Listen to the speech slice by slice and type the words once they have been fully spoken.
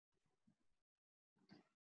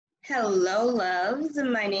Hello, loves.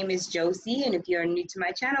 My name is Josie, and if you're new to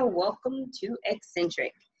my channel, welcome to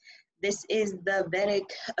Eccentric. This is the Vedic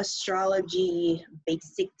Astrology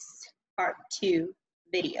Basics Part 2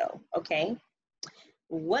 video, okay?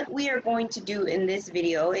 What we are going to do in this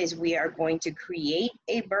video is we are going to create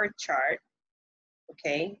a birth chart,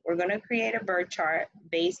 okay? We're going to create a birth chart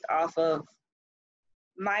based off of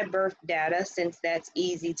my birth data, since that's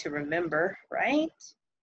easy to remember, right?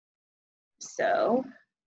 So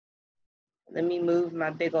let me move my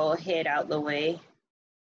big old head out the way.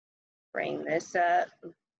 Bring this up.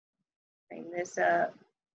 Bring this up.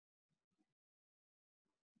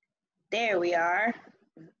 There we are.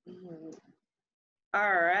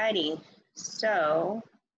 Alrighty. So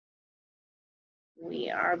we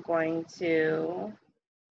are going to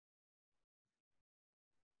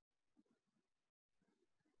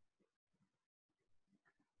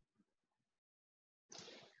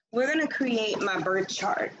create my birth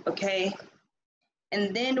chart, okay?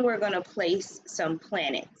 And then we're going to place some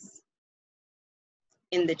planets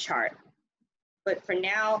in the chart. But for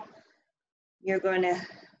now, you're going to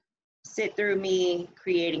sit through me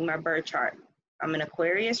creating my birth chart. I'm an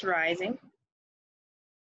Aquarius rising.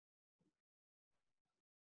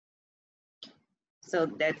 So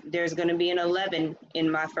that there's going to be an 11 in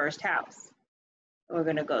my first house. We're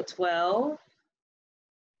going to go 12.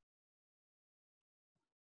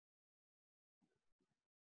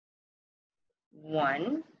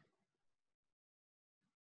 1,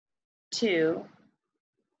 2,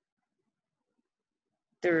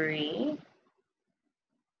 3,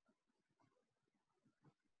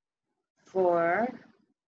 4,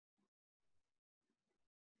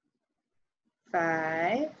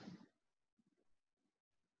 5,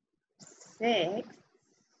 6,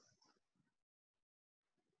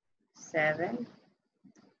 7,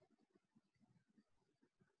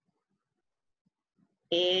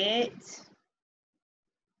 8.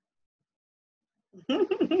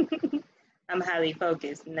 I'm highly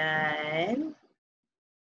focused. 9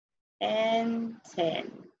 and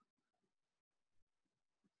 10.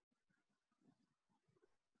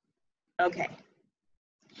 Okay.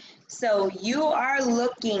 So you are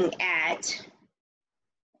looking at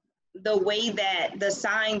the way that the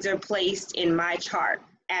signs are placed in my chart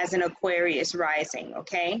as an Aquarius rising,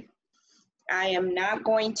 okay? I am not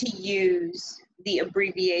going to use the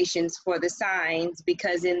abbreviations for the signs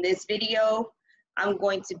because in this video, I'm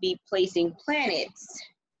going to be placing planets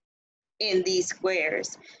in these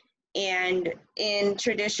squares. And in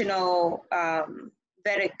traditional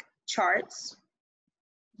Vedic charts,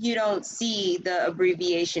 you don't see the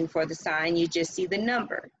abbreviation for the sign, you just see the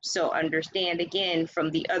number. So understand again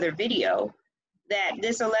from the other video that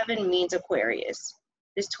this 11 means Aquarius,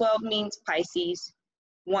 this 12 means Pisces,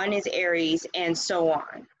 1 is Aries, and so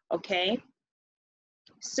on, okay?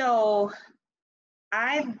 So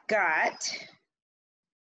I've got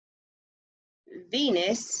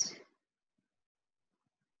Venus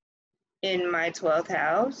in my 12th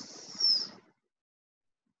house.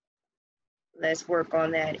 Let's work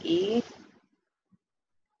on that E.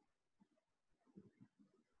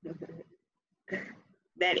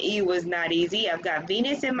 That E was not easy. I've got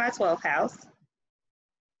Venus in my 12th house.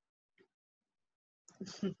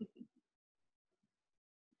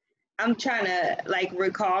 I'm trying to like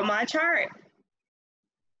recall my chart.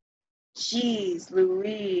 Jeez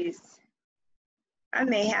Louise. I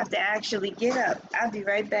may have to actually get up. I'll be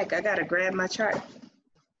right back. I gotta grab my chart.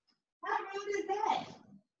 How rude is that?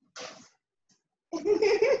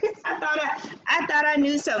 I thought I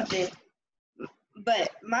knew something, but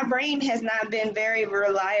my brain has not been very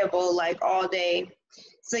reliable like all day.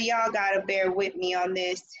 So y'all gotta bear with me on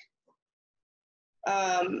this.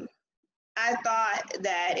 I thought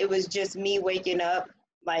that it was just me waking up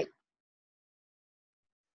like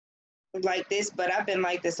this, but I've been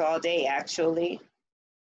like this all day actually.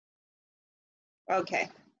 Okay,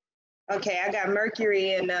 I got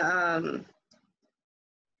Mercury in the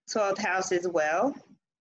 12th house as well.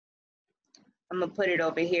 I'm gonna put it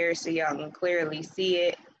over here so y'all can clearly see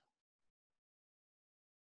it.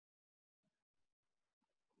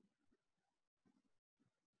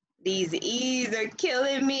 These E's are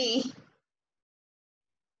killing me.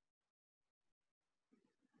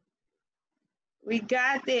 We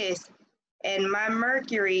got this. And my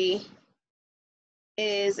Mercury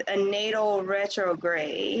is a natal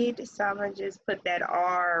retrograde. So I'm gonna just put that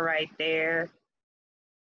R right there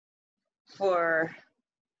for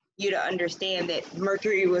you to understand that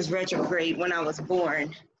Mercury was retrograde when I was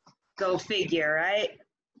born. Go figure, right?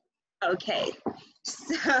 Okay,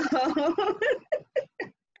 so,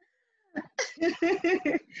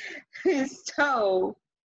 so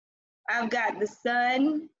I've got the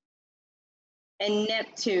sun and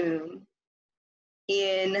Neptune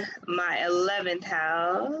in my 11th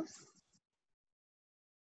house.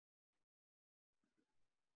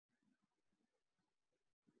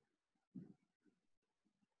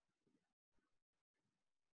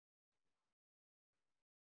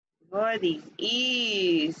 Boy, these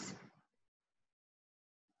E's.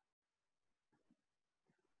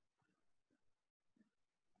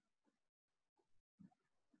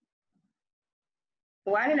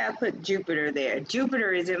 Why did I put Jupiter there?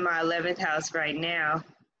 Jupiter is in my 11th house right now.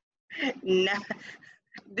 Not,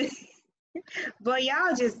 but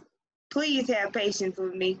y'all just please have patience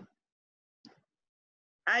with me.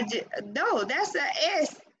 No, that's a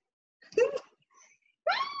S.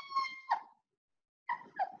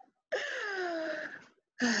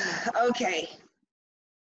 Okay,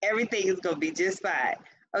 everything is gonna be just fine.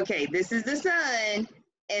 Okay, this is the sun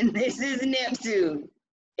and this is Neptune.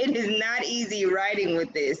 It is not easy writing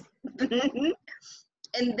with this.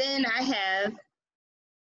 And then I have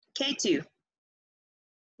K2,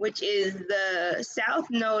 which is the south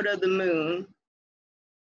node of the moon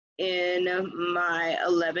in my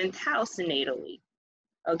 11th house natally.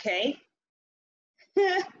 Okay.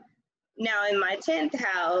 Now in my 10th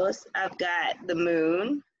house, I've got the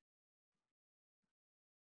moon.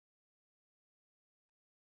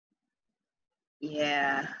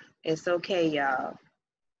 Yeah, it's okay, y'all.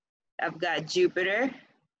 I've got Jupiter.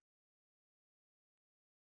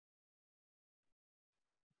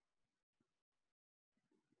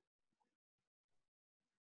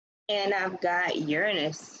 And I've got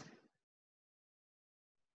Uranus.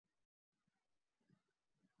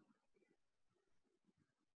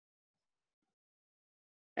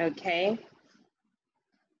 Okay.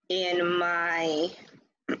 In my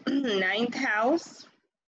 9th house,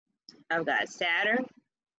 I've got Saturn.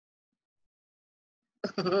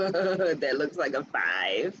 That looks like a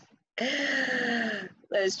 5.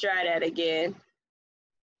 Let's try that again.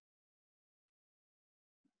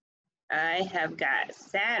 I have got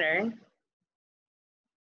Saturn.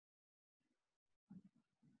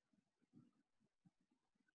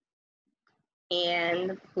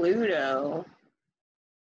 And Pluto.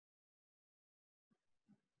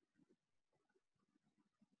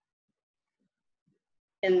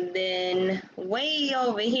 And then way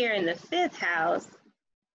over here in the 5th house,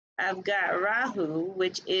 I've got Rahu,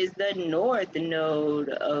 which is the north node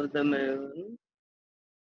of the moon.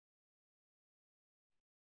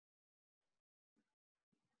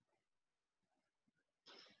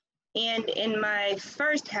 And in my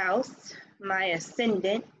 1st house, my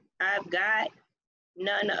ascendant, I've got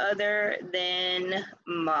none other than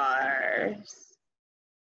Mars.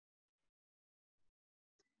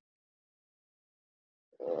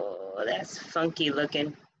 Oh, that's funky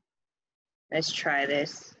looking. Let's try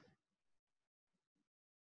this.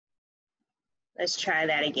 Let's try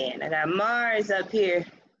that again. I got Mars up here.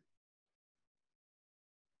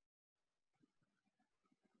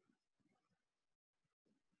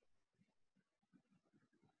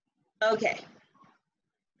 Okay.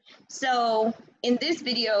 So in this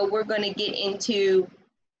video, we're going to get into,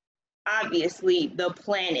 obviously, the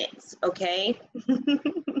planets, okay?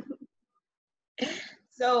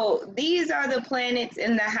 So these are the planets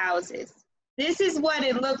in the houses. This is what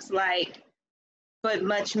it looks like, but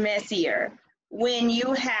much messier. When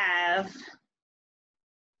you have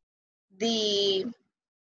the,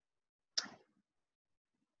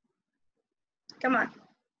 come on.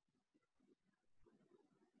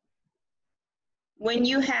 When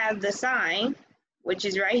you have the sign, which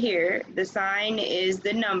is right here, the sign is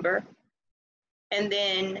the number, and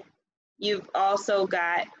then you've also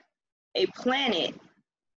got a planet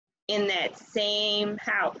in that same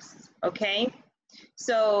house, okay?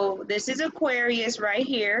 So this is Aquarius right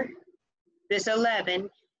here, this 11,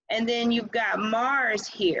 and then you've got Mars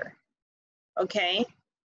here, okay?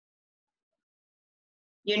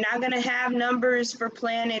 You're not gonna have numbers for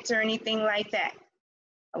planets or anything like that.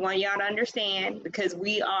 I want y'all to understand, because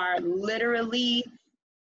we are literally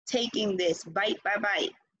taking this bite by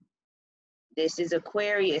bite. This is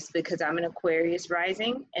Aquarius because I'm an Aquarius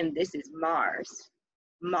rising, and this is Mars.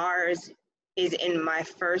 Mars is in my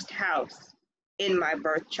 1st house in my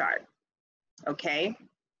birth chart, okay?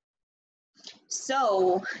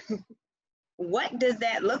 So what does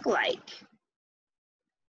that look like?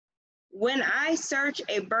 When I search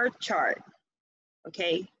a birth chart,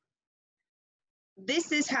 okay,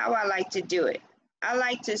 this is how I like to do it. I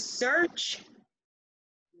like to search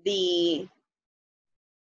the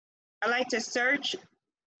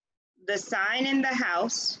sign in the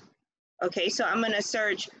house. Okay, so I'm going to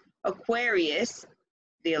search Aquarius,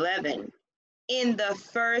 the 11, in the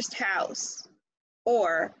 1st house,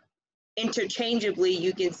 or interchangeably,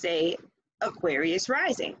 you can say Aquarius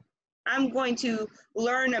rising. I'm going to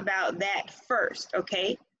learn about that first,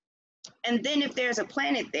 okay? And then if there's a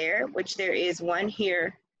planet there, which there is one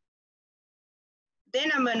here,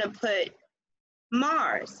 then I'm going to put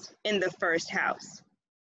Mars in the first house.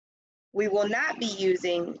 We will not be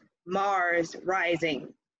using Mars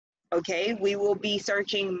rising, okay? We will be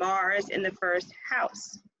searching Mars in the first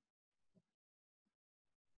house.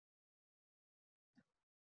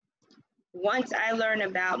 Once I learn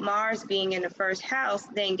about Mars being in the first house,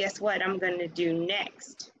 then guess what I'm going to do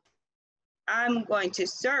next? I'm going to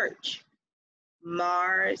search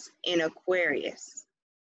Mars in Aquarius,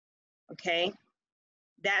 okay?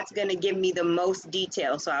 That's going to give me the most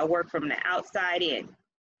detail, so I work from the outside in.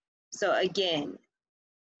 So again,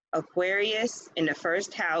 Aquarius in the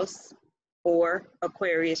first house or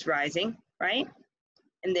Aquarius rising, right?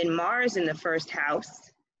 And then Mars in the first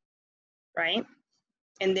house, right?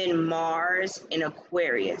 And then Mars in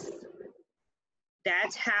Aquarius.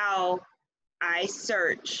 That's how I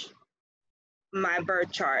search my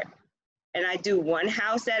birth chart. And I do one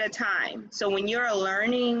house at a time. So when you're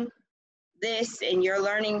learning this and you're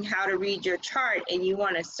learning how to read your chart and you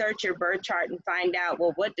want to search your birth chart and find out,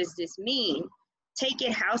 well, what does this mean? Take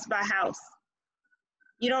it house by house.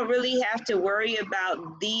 You don't really have to worry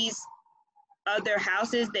about these other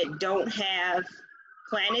houses that don't have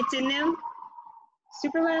planets in them.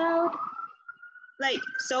 Super loud. Like,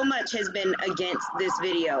 so much has been against this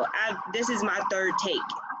video. This is my third take.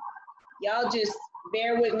 Y'all just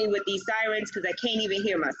bear with me with these sirens because I can't even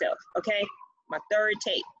hear myself, okay? My third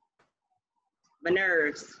take. My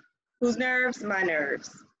nerves. Whose nerves? My nerves.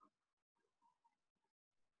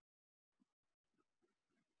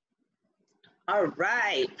 All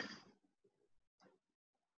right.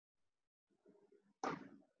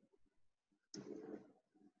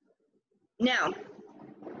 Now,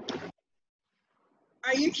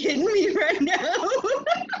 are you kidding me right now?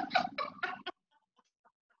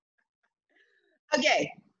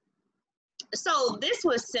 Okay, so this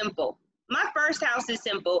was simple. My first house is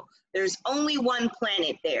simple. There's only one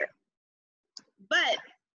planet there. But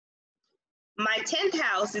my 10th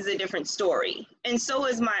house is a different story. And so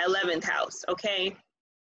is my 11th house, okay?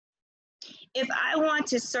 If I want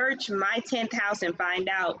to search my 10th house and find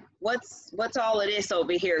out what's all of this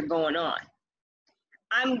over here going on,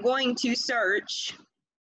 I'm going to search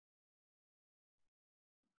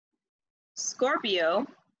Scorpio,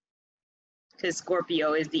 because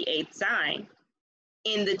Scorpio is the 8th sign,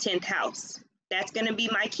 in the 10th house. That's going to be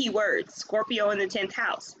my keyword, Scorpio in the 10th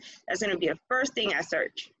house. That's going to be the first thing I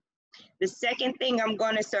search. The second thing I'm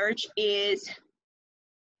going to search is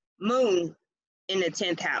Moon in the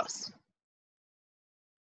 10th house,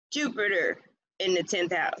 Jupiter in the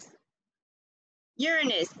 10th house,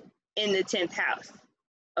 Uranus in the 10th house,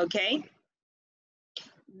 okay?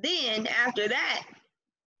 Then after that,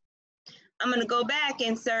 I'm going to go back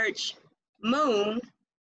and search Moon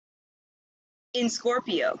in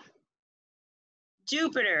Scorpio,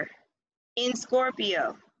 Jupiter in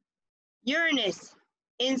Scorpio, Uranus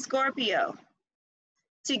in Scorpio,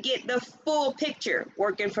 to get the full picture,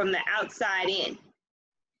 working from the outside in.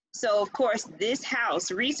 So of course, this house,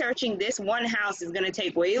 researching this one house is going to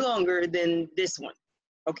take way longer than this one,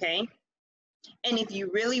 okay? And if you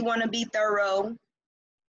really want to be thorough,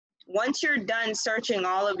 once you're done searching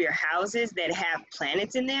all of your houses that have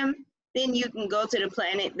planets in them, then you can go to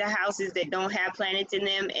the houses that don't have planets in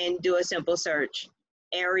them and do a simple search.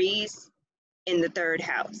 Aries in the 3rd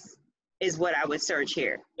house is what I would search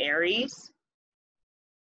here. Aries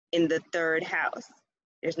in the 3rd house.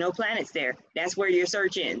 There's no planets there. That's where your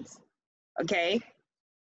search ends, okay?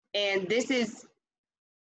 And this is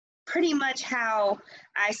pretty much how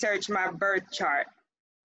I search my birth chart.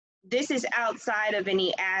 This is outside of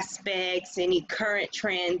any aspects, any current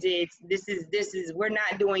transits. This is, we're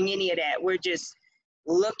not doing any of that. We're just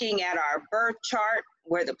looking at our birth chart,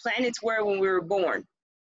 where the planets were when we were born,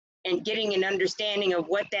 and getting an understanding of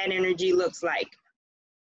what that energy looks like,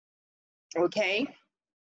 okay?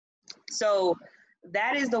 So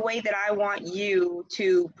that is the way that I want you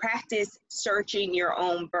to practice searching your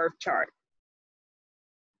own birth chart.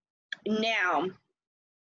 Now,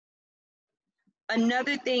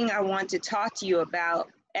 another thing I want to talk to you about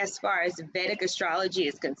as far as Vedic astrology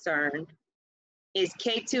is concerned is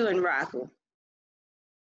Ketu and Rahu.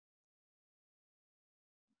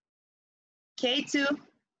 Ketu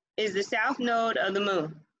is the south node of the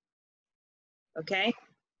moon, okay?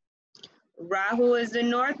 Rahu is the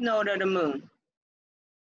north node of the moon.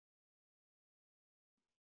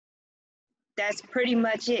 That's pretty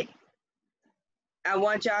much it. I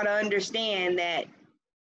want y'all to understand that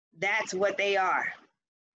that's what they are.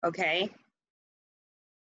 okay?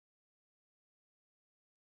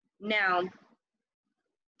 Now,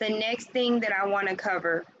 the next thing that I want to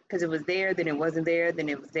cover, because it was there, then it wasn't there, then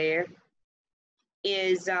it was there,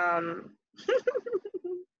 is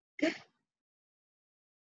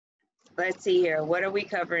let's see here. What are we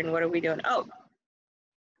covering? What are we doing? Oh,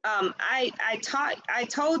 I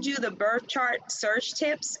told you the birth chart search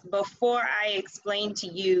tips before I explained to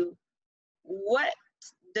you what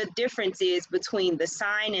the difference is between the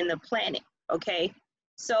sign and the planet. Okay,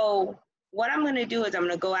 so what I'm going to do is I'm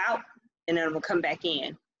going to go out and then I'm going to come back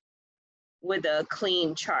in with a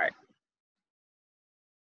clean chart.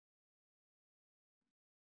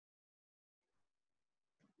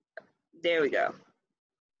 There we go.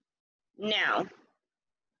 Now,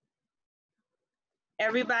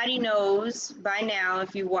 everybody knows by now,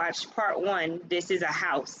 if you watched part one, this is a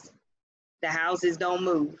house. The houses don't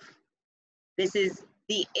move. This is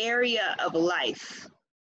the area of life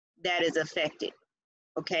that is affected,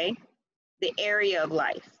 okay? The area of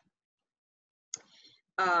life.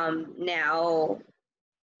 Now,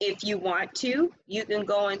 if you want to, you can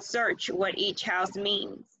go and search what each house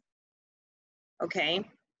means, okay?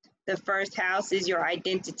 The first house is your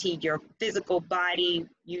identity, your physical body,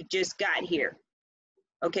 you just got here,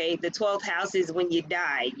 okay? The 12th house is when you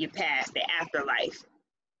die, you pass, the afterlife.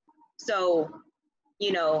 So,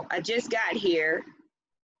 you know, I just got here,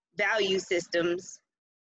 value systems,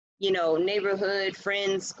 you know, neighborhood,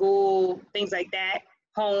 friends, school, things like that,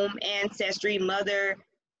 home, ancestry, mother,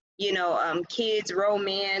 you know, kids,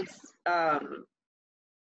 romance,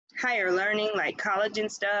 higher learning, like college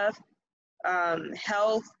and stuff,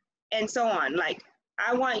 health, and so on. Like,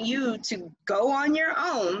 I want you to go on your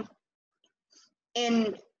own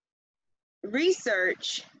and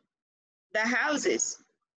research the houses,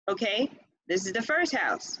 okay? This is the first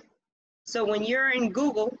house. So when you're in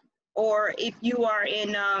Google, or if you are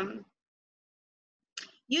in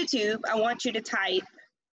YouTube, I want you to type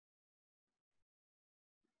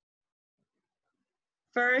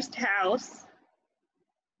first house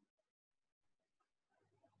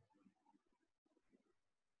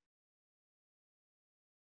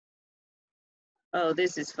Oh,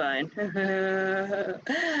 this is fun.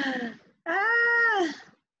 ah.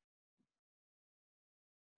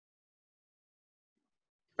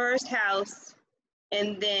 First house,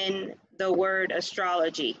 and then the word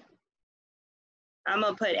astrology. I'm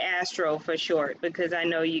going to put astro for short because I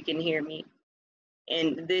know you can hear me.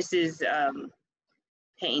 And this is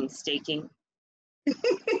painstaking.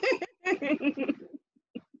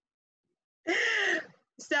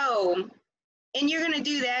 So, and you're going to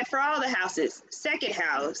do that for all the houses. Second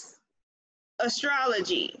house,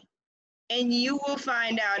 astrology. And you will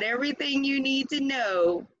find out everything you need to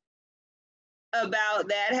know about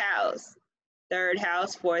that house. Third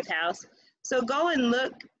house, fourth house. So go and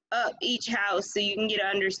look up each house so you can get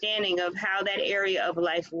an understanding of how that area of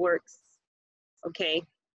life works. Okay.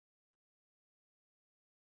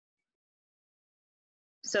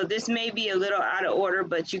 So this may be a little out of order,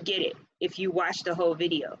 but you get it if you watch the whole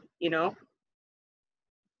video, you know.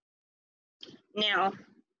 Now,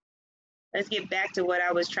 let's get back to what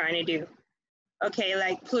I was trying to do. Okay,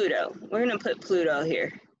 like Pluto. We're going to put Pluto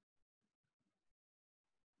here.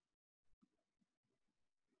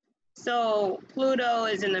 So Pluto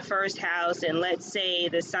is in the first house, and let's say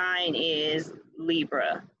the sign is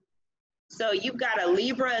Libra. So you've got a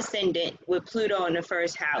Libra ascendant with Pluto in the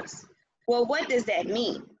first house. Well, what does that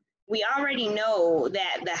mean? We already know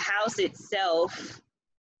that the house itself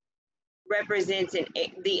represents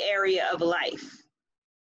the area of life,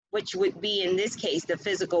 which would be, in this case, the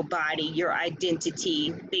physical body, your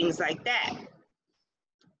identity, things like that.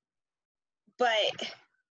 But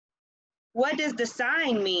what does the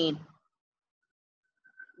sign mean?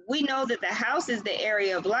 We know that the house is the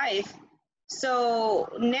area of life. So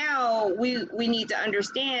now we need to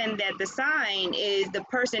understand that the sign is the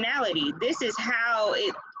personality. This is how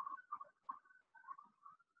it,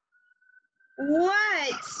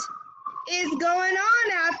 what is going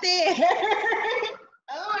on out there?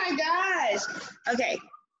 Oh my gosh. Okay.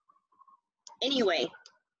 Anyway,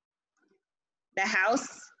 the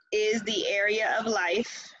house is the area of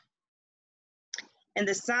life. And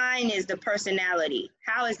the sign is the personality.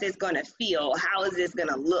 How is this going to feel? How is this going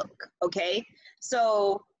to look? Okay.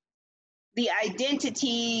 So the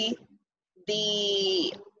identity,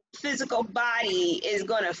 the physical body is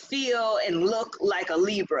going to feel and look like a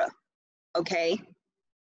Libra. Okay.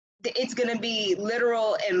 It's going to be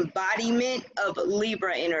literal embodiment of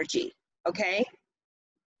Libra energy. Okay.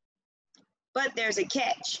 But there's a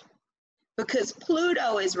catch because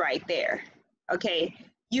Pluto is right there. Okay.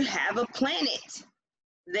 You have a planet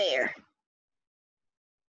there.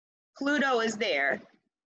 Pluto is there.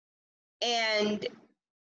 And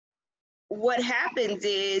what happens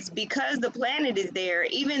is, because the planet is there,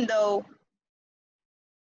 even though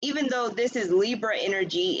this is Libra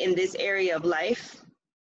energy in this area of life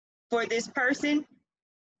for this person,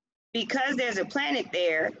 because there's a planet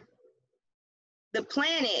there, the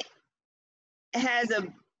planet has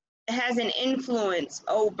an influence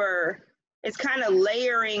over, it's kind of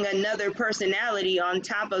layering another personality on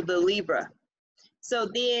top of the Libra. So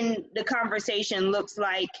then the conversation looks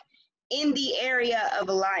like, in the area of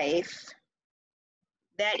life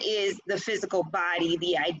that is the physical body,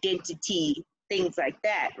 the identity, things like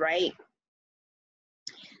that, right?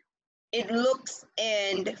 It looks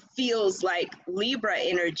and feels like Libra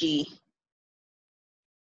energy,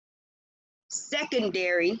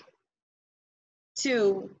 secondary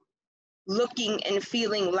to looking and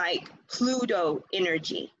feeling like Pluto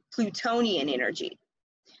energy, Plutonian energy.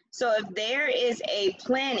 So if there is a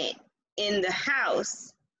planet in the house,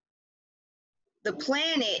 the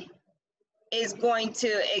planet is going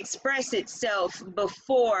to express itself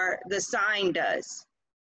before the sign does.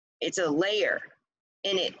 It's a layer,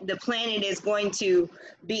 and the planet is going to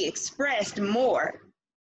be expressed more.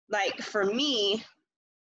 Like for me,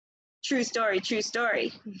 true story.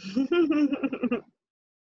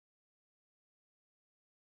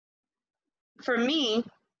 For me,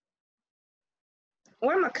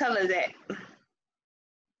 where are my colors at?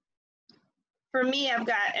 For me, I've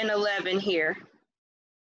got an 11 here.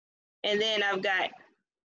 And then I've got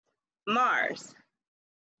Mars,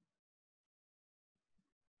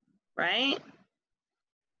 right?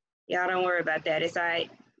 Y'all don't worry about that, it's all right.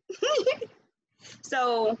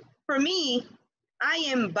 So for me, I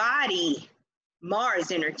embody Mars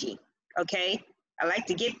energy, okay? I like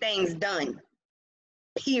to get things done,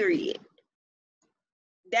 period.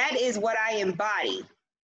 That is what I embody.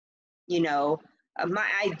 You know, my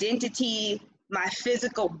identity, my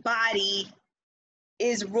physical body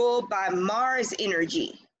is ruled by Mars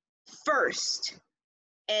energy first.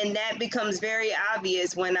 And that becomes very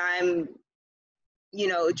obvious when I'm, you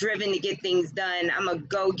know, driven to get things done. I'm a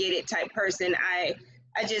go get it type person. I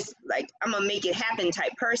just like, I'm gonna make it happen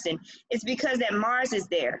type person. It's because that Mars is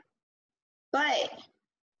there. But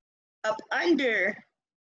up under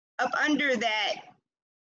that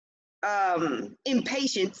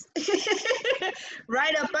impatience,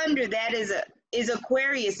 right up under that is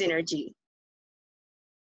Aquarius energy.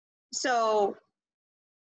 So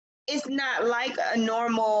it's not like a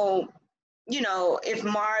normal, you know, if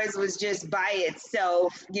Mars was just by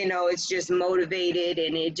itself, you know, it's just motivated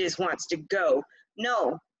and it just wants to go.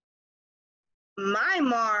 No, my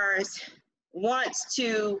Mars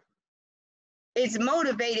it's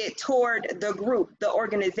motivated toward the group, the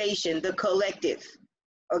organization, the collective,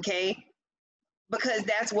 okay? Because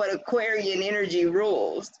that's what Aquarian energy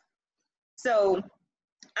rules. So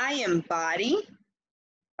I embody,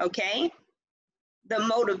 okay, the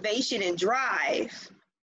motivation and drive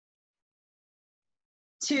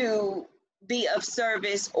to be of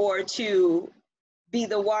service or to be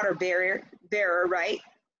the water bearer, right?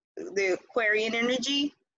 The Aquarian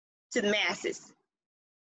energy to the masses.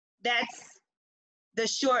 That's the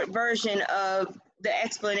short version of the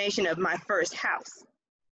explanation of my first house.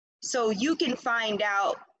 So you can find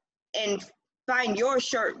out and find your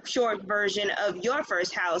short version of your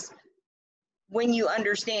first house when you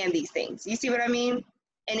understand these things. You see what I mean?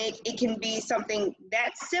 And it can be something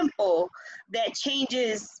that simple that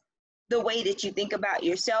changes the way that you think about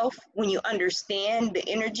yourself when you understand the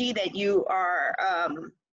energy that you are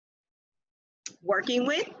working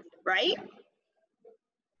with, right?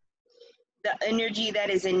 The energy that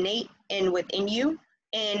is innate and within you.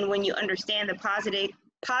 And when you understand the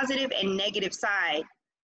positive and negative side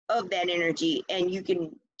of that energy, and you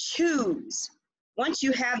can choose, once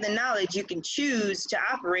you have the knowledge, you can choose to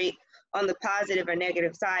operate on the positive or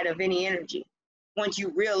negative side of any energy. Once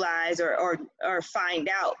you realize or find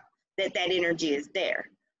out that energy is there,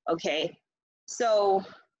 okay? So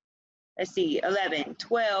let's see, 11,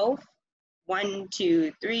 12, 1,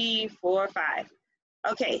 2, 3, 4, 5.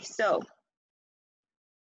 Okay, so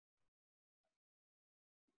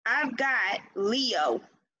I've got Leo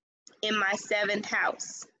in my 7th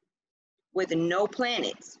house with no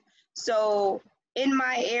planets. So in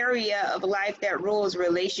my area of life that rules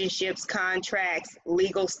relationships, contracts,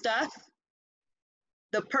 legal stuff,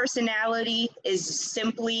 the personality is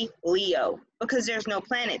simply Leo because there's no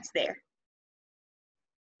planets there.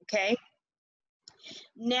 Okay?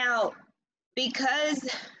 Now, because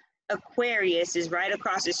Aquarius is right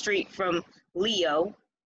across the street from Leo,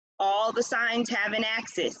 all the signs have an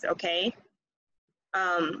axis, okay?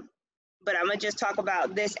 But I'm gonna just talk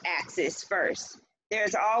about this axis first.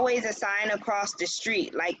 there's always a sign across the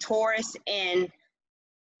street, like Taurus and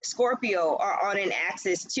Scorpio are on an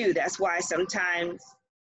axis too. That's why sometimes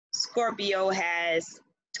Scorpio has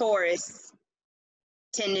Taurus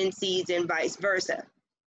tendencies and vice versa.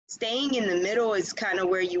 Staying in the middle is kind of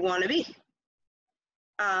where you want to be.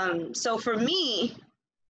 So for me,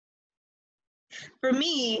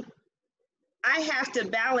 I have to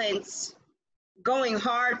balance going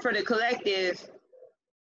hard for the collective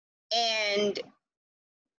and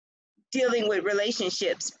dealing with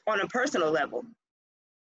relationships on a personal level.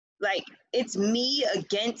 Like, it's me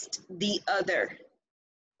against the other,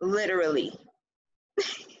 literally.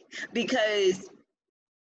 Because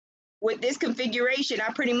with this configuration,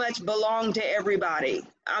 I pretty much belong to everybody.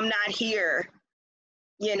 I'm not here,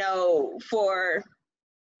 you know, for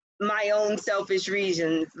my own selfish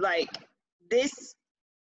reasons. Like, this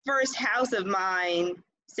first house of mine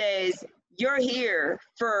says, you're here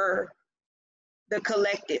for the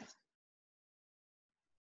collective.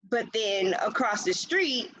 But then across the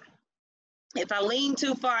street, if I lean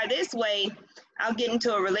too far this way, I'll get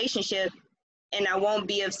into a relationship and I won't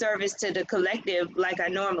be of service to the collective like I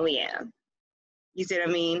normally am. You see what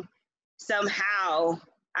I mean? Somehow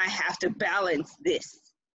I have to balance this.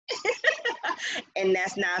 And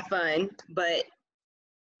that's not fun, but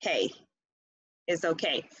hey, it's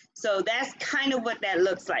okay. So that's kind of what that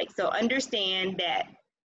looks like. So understand that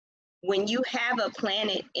when you have a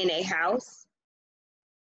planet in a house,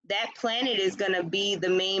 that planet is going to be the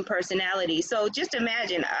main personality. So just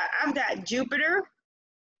imagine, I've got Jupiter,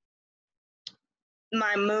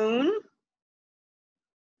 my moon,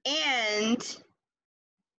 and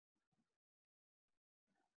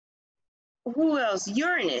who else?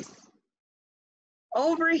 Uranus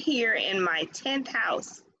over here in my 10th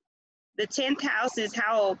house. The 10th house is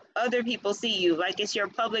how other people see you, like it's your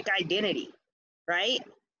public identity, right?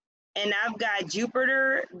 And I've got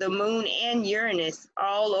Jupiter, the moon, and Uranus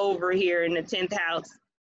all over here in the 10th house.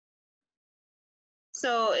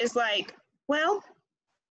 So it's like, well,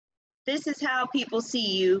 this is how people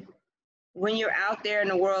see you when you're out there in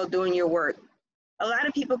the world doing your work. A lot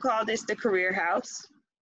of people call this the career house,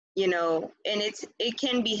 you know, and it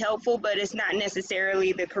can be helpful, but it's not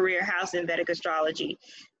necessarily the career house in Vedic astrology.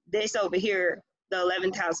 This over here, the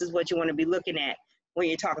 11th house, is what you want to be looking at when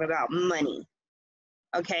you're talking about money.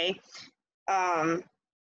 Okay, the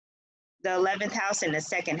 11th house and the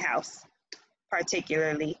 2nd house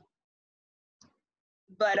particularly.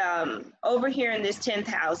 But over here in this 10th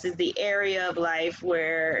house is the area of life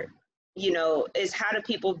where, you know, is how do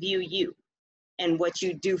people view you and what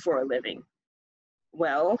you do for a living.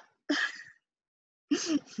 Well,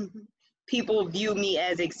 people view me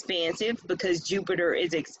as expansive because Jupiter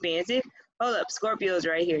is expansive. Hold up, Scorpio's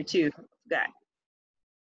right here too. Forgot.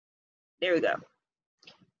 There we go.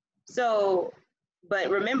 So, but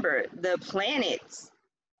remember, the planets,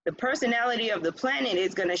 the personality of the planet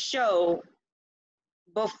is going to show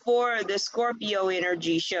before the Scorpio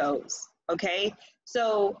energy shows, okay?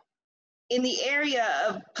 So in the area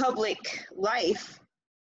of public life,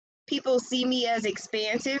 people see me as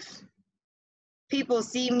expansive. People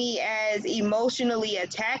see me as emotionally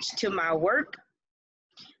attached to my work.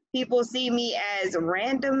 People see me as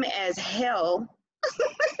random as hell,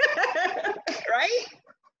 right?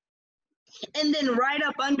 And then right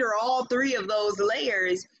up under all three of those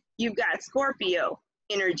layers, you've got Scorpio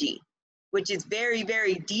energy, which is very,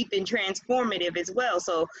 very deep and transformative as well.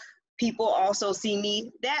 So people also see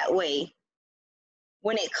me that way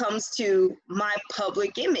when it comes to my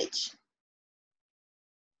public image.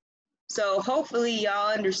 So hopefully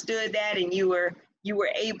y'all understood that and you were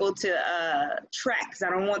able to track, because I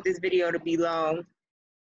don't want this video to be long.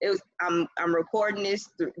 I'm recording this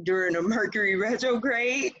during a Mercury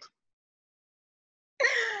retrograde.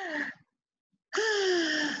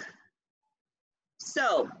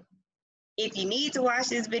 So if you need to watch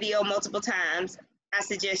this video multiple times, I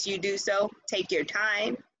suggest you do so. Take your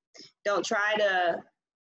time. Don't try to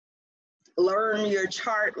learn your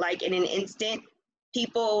chart like in an instant.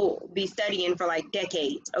 People be studying for like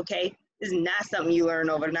decades, okay? This is not something you learn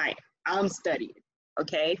overnight. I'm studying,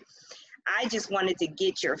 okay? I just wanted to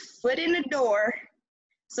get your foot in the door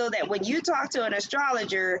so that when you talk to an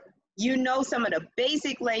astrologer, you know some of the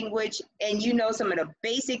basic language and you know some of the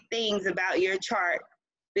basic things about your chart,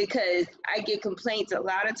 because I get complaints a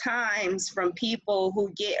lot of times from people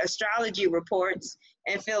who get astrology reports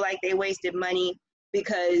and feel like they wasted money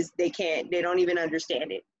because they don't even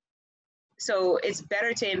understand it. So it's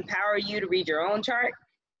better to empower you to read your own chart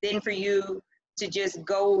than for you to just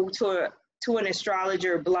go to an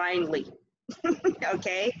astrologer blindly,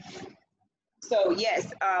 okay? So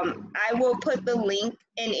yes, I will put the link.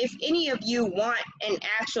 And if any of you want an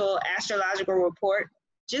actual astrological report,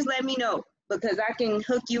 just let me know, because I can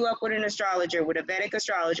hook you up with an astrologer, with a Vedic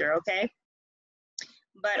astrologer, okay?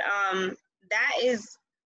 But that is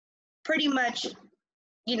pretty much,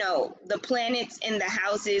 you know, the planets in the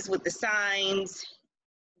houses with the signs.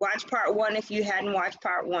 Watch part 1 if you hadn't watched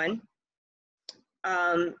part 1.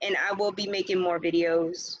 And I will be making more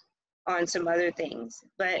videos on some other things.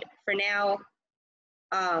 But for now,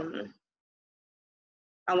 I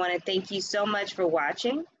want to thank you so much for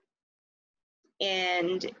watching.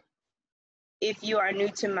 And if you are new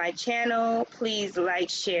to my channel, please like,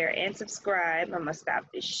 share, and subscribe. I'm gonna stop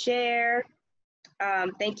the share.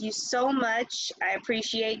 Thank you so much. I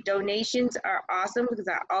appreciate donations are awesome, because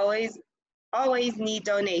I always need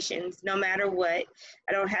donations, no matter what.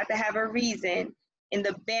 I don't have to have a reason. In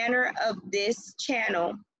the banner of this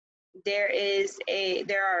channel, there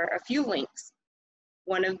are a few links.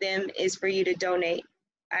 One of them is for you to donate.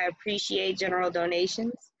 I appreciate general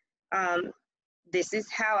donations. This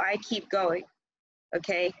is how I keep going,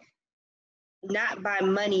 okay? Not by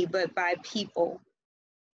money, but by people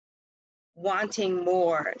wanting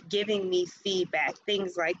more, giving me feedback,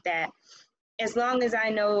 things like that. As long as I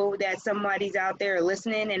know that somebody's out there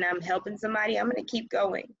listening and I'm helping somebody, I'm gonna keep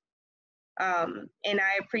going. And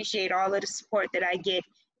I appreciate all of the support that I get.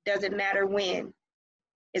 Doesn't matter when,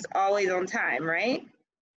 it's always on time, right?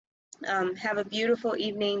 Have a beautiful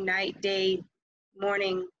evening, night, day,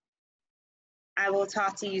 morning. I will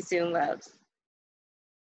talk to you soon, loves.